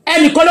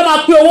ẹnìkan ló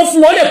máa pín owó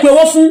fún ó lè pín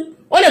owó fún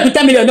ó lè pín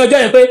 10 million ní ọjọ́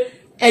yẹn pé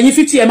ẹ̀yin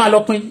 50 ẹ máa lọ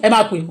pín ẹ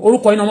máa pín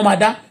orúkọ iná wọn máa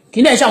dá kì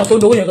í náà ṣe àwọn tó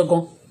ń lo owó yẹn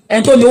gangan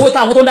ẹni tó ní owó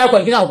táwọn tó ń dárúkọ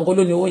yẹn kí ní àwọn kòkó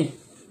ló ní owó yẹn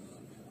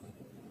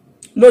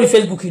lórí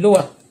Facebook ló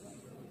wà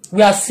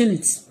we have seen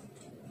it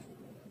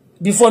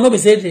before no be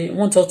say they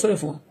wọ́n tọ́ tóri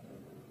fún wa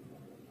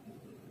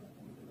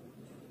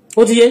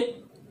ó ti yé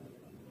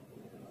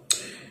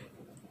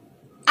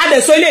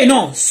adẹ̀sọ ilé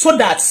náà so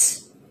that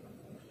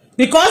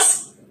because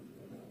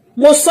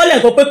mo sọ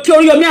lẹ́ẹ̀kan pé kí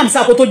Oríyọmí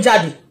Hamzat kó tó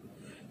jáde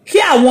kí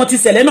àwọn ti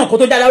ṣẹlẹ̀ náà kó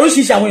tó jáde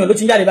oríṣiríṣi àwọn èèyàn ló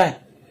ti ń jáde báyìí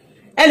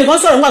ẹnìkan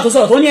sọ̀rọ̀ nígbà tó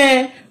sọ̀rọ̀ tó ní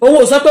òun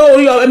ò sọ pé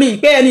Oríyọmí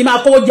pé ẹni máa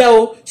kówó jẹ o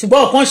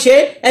ṣùgbọ́n ọ̀kan ṣe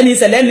ẹni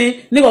ìṣẹ̀lẹ̀ ni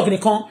nígbàkiri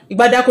kan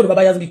ìgbádá kò lè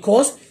bàbá yàtọ̀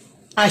because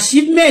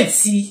achievement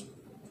ti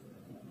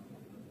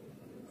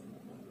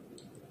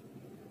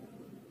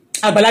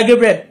Àgbàlá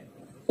Gabriel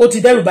ó ti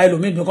dẹ́rù bá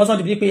ẹlòmíì nǹkan sọ́n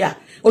ti bí pé yà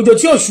òjò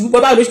tí òṣù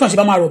bọ́bá lóṣù kan ṣe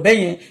bá máa rọ̀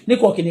bẹ́yẹn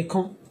nígbàkiri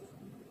kan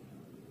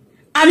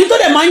àní tó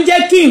dẹ̀ máa ń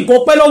jẹ́ kí nǹkan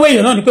pẹ́ lọ́wọ́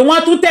èèyàn náà ni pé wọ́n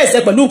á tún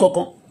tẹ̀sẹ̀ pẹ̀lú nǹkan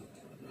kan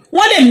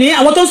wọ́n lè ní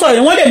àwọn tó ń sọ̀rọ̀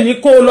yẹn wọ́n lè ní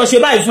kó lọ ṣe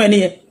báyìí fún ẹni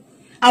yẹn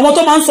àwọn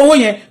tó máa ń sanwó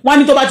yẹn wọ́n á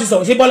ní tó bá ti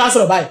sọ̀rọ̀ ṣé Bọ́lá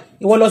sọ̀rọ̀ báyìí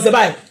ìwọ lọ ṣe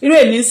báyìí irú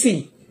èmi sìn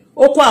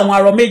ó kó àwọn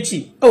arọ méjì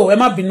ó ẹ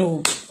má bínú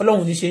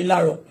Ọlọ́run ní ṣe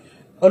láàárọ̀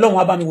Ọlọ́run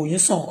á bá mi wò yín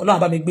sàn Ọlọ́run á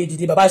bá mi gbé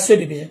dìde bàbá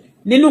Suebebe yẹn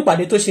nínú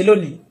ìpàdé tó ṣe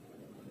lónìí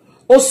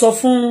ó sọ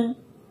fún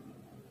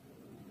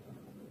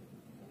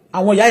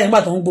àwọn ìyá yẹn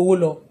nígbà tó ń gbowó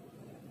lọ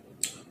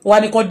wá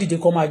ní kán dìde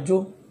kán máa jó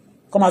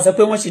kán máa sọ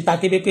pé wọ́n ṣì ta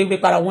kébékébé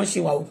para wọ́n ṣì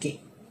wà òkè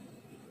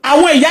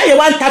àwọn ìyá yẹn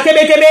wá ń ta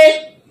kébékébé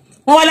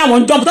wọ́n wá láwọn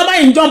ń jump tó bá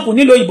yìí ń jump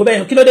nílò ìbò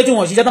bẹ́ẹ̀ kí ló dé tí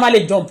wọ́n ṣiṣẹ́ tó bá lè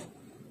jump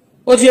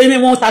ó ti yẹ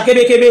yín wọ́n ta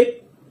kébékébé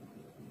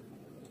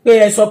pé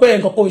ẹ sọ pé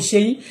nǹkan kò ṣe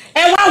yín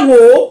ẹ wá wò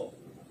ó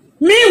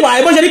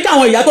míwàá bó ṣe ní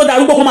káwọn ìyá tó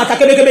darúgbó kó máa ta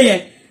kébékébé yẹn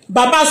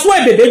bàbá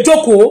Suebebe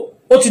jókòó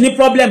ó ti ní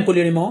problem kò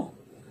lè rìn mọ́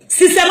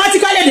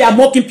systematically they are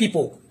mocking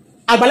people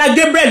Àgbàlá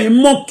Gabriel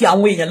mọ́ọ̀kì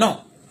àwọn èèyàn náà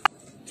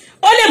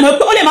ó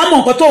lè má mọ̀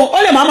nǹkan tó ó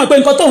lè má mọ̀ pé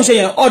nǹkan tó ń ṣe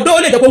yẹn ọ̀dọ́ ó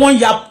lè jẹ́ pé wọ́n ń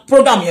ya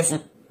program yẹn fún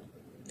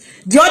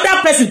the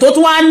other person tó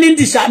tún wá ní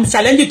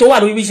challenge tó wà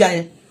lórí wíṣà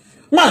yẹn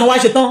nígbà tó wá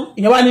ṣe tán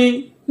ìyẹn wá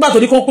ní nígbà tó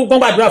ní kán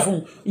gbàdúrà fún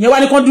un ìyẹn wá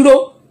ní kán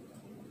dúró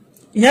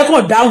ìyẹn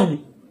kàn dáhùn ni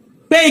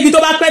pé igi tó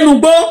bá pẹ́nu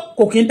gbó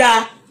kò kí ń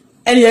da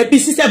ẹni yẹn bí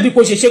system bí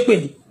kò ṣe ṣépè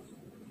ní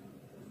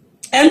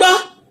ẹ̀ ń gbọ́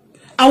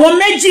àwọn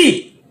méjì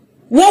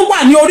wọ́n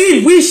wà ní orí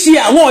wíṣì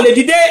àwọn ò lè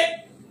dìde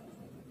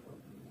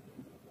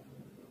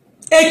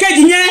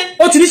èkejì yẹn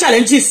ó ti ní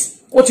challenges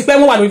ó ti pẹ́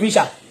wọ́n wà lórí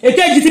visa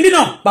èkejì ti bí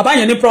náà bàbá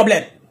yẹn ní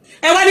problem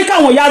ẹ wá ní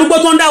káwọn ìyá arúgbó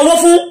tó ń dá owó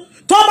fún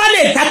tó bá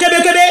lè ta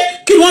kébékébé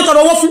kí ni wọ́n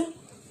tọrọ owó fún.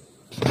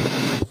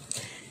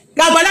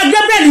 Àgbàlá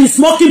Gabriel is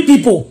mocking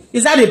people.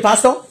 Is that a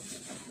pastor?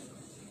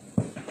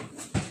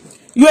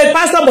 You're a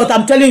pastor, but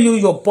I'm telling you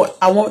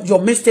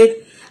your mistake,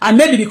 and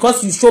maybe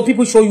because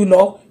people show you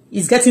love,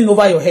 it's getting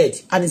over your head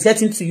and it's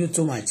getting to you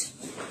too much.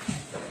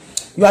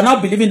 You are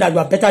not believing that you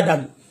are better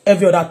than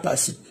every other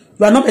person.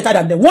 You are not better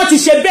than them. What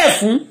is she bẹ́ẹ̀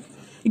fún?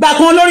 ìgbà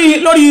kan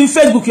lórí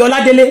Facebook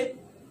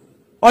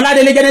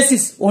Ọládélé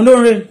Genesis òun ló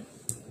ń rè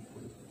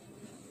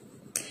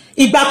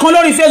ìgbà kan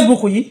lórí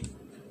Facebook yìí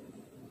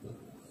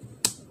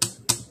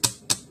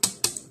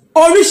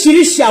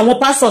oríṣiríṣi àwọn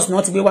pastors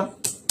náà ti gbé wá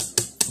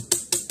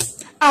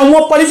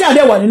àwọn politician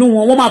dẹ̀ wà nínú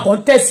wọn wọ́n máa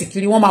kàn tẹ̀sì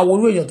kiri wọ́n máa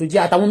worú èèyàn tó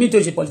jẹ́ àtàwọn míì tó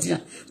ṣe politician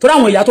torí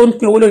àwọn ìyá tó ń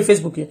pín owó lórí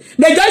Facebook yẹn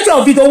majority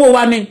of it owó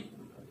wa ni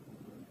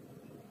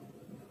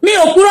mi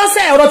ò kúrò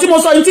sẹ́ ọ̀rọ̀ tí mo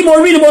sọ yìí tí mo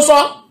rí ni mo sọ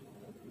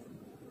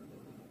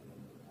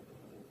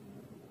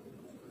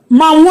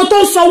ma wọn tó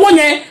ń sanwó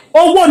yẹn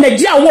owó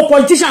Nàìjíríà owó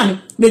politician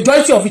ni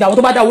majority of it àwọn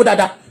tó bá dá owó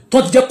dáadáa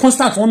tó ti jẹ́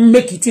constant wọ́n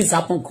make it things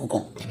happen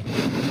kankan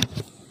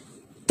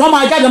tó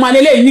máa jáde máa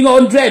lélẹ̀ ní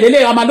 100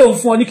 lélẹ̀ a máa lóun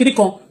fún ọ ní kiri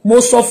kan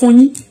mo sọ fún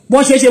yín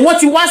bọ́n ṣe wọ́n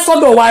ti wá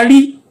sọ́dọ̀ wa rí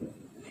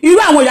irú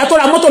àwọn ìyá tó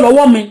ra mọ́tò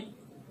lọ́wọ́ mi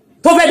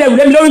tó fẹ́ dẹrù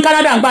lémi lórí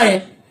Canada ń gbà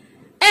yẹn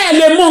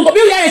lè mọ nǹkan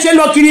bí ìyá yẹn ṣe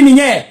lọ kiri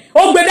nìyẹn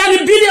ó gbé dání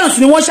billions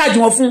ni wọ́n ṣáàjì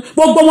wọn fún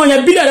gbogbo wọn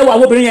yẹn billion rẹwà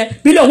àwọn obìnrin yẹn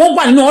billion wọ́n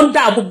gbà nínú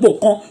ọ̀ndà gbogbo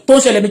kan tó ń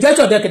ṣẹlẹ̀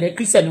majority of them kẹ̀dẹ̀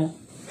Christian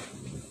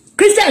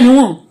ni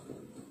wọ́n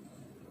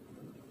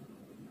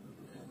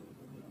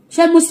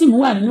ṣé Muslim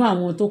wà nínú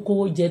àwọn tó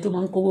kówó jẹ tó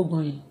máa ń kówó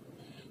gan yẹn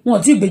wọn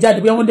ò tí ì gbé jáde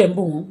bí wọ́n dẹ̀ ń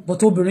bò wọ́n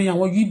bọ́tọ̀ obìnrin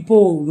àwọn Yíbò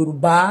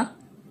Yorùbá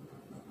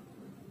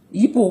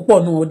Yíbò pọ̀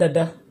náà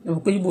dáadáa ẹ̀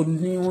mọ̀ pé Yíbò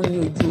ní wọ́n ní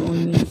ojú wọn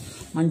ní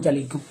máa ń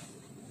jalè gan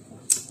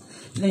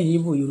lẹ́yìn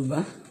Yíbò Yorùbá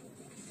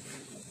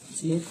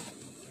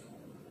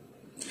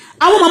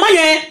àwọn màmá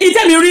yẹn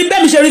ìtẹ́ mi rí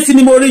bẹ́ẹ̀ mi ṣe rí sí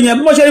ni mo rí yẹn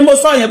bí mo ṣe rí mo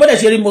sọ yẹn bó dẹ̀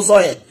ṣe rí mo sọ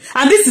yẹn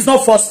and this is not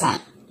first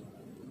time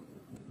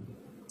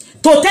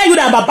to tell you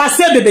that Baba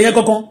Suebebe yẹn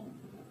gangan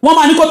wọ́n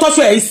máa ní kó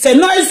tọ́sọ ẹ̀ ìṣẹ̀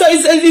náà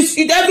it's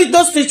every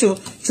those things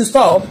should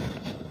stop.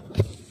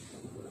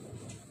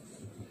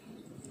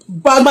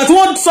 Bàgbà tí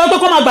wọ́n sọ pé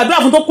kó máa gbàdúrà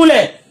fún tó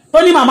kúnlẹ̀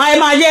tó ní màmá ẹ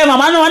máa yẹ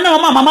màmá náà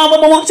màmá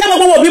gbogbo wọn ṣé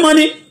gbogbo wọn bímọ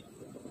ni.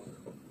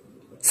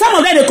 Some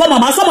of them they call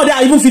mama, some of them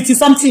are even 50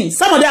 something,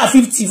 some of them are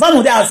 50, some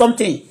of them are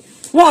something.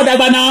 Wọ́n ò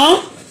dàgbà náà.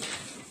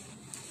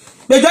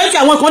 Majority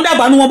àwọn kan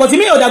dàgbà nu wọn but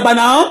mi ò dàgbà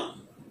náà.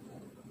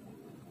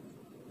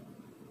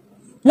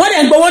 Wọ́n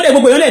dẹ̀ ń gbọ́ wọ́n dẹ̀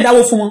gbogbo yẹn lè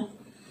dáwó fún wọn.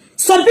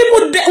 Some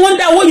people wọ́n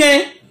dáwó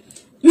yẹn.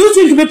 You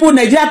think people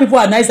Nigeria people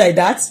are nice like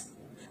that?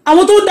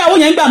 Àwọn tó dáwó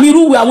yẹn gbà mí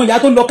irú àwọn ìyá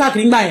tó lọ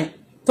káàkiri gbà yẹn.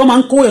 Tó máa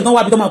ń kó yẹn tó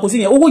wá bí tó máa kó sí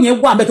yẹn. Owó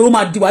yẹn wà ńbẹ̀ tó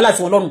máa di wàhálà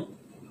sí wọn lọ́rùn.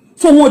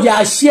 So wọ́n they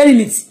are sharing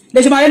it.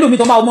 Lè ṣe máa lẹ́lòmí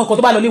tó máa ọmọ ọkọ̀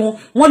tó bá lọ lé wọn.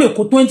 Wọ́n lè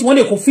kó 20, wọ́n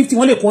lè kó 50,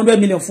 wọ́n lè kó 100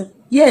 million fún.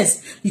 Yes,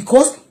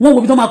 because wọ́n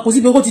wo bí tó máa kó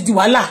sí bí ó ti di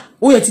wàhálà.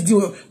 Ó yẹ ti di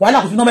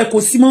wàhálà kò sí náà mẹ́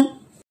kó sí mọ́.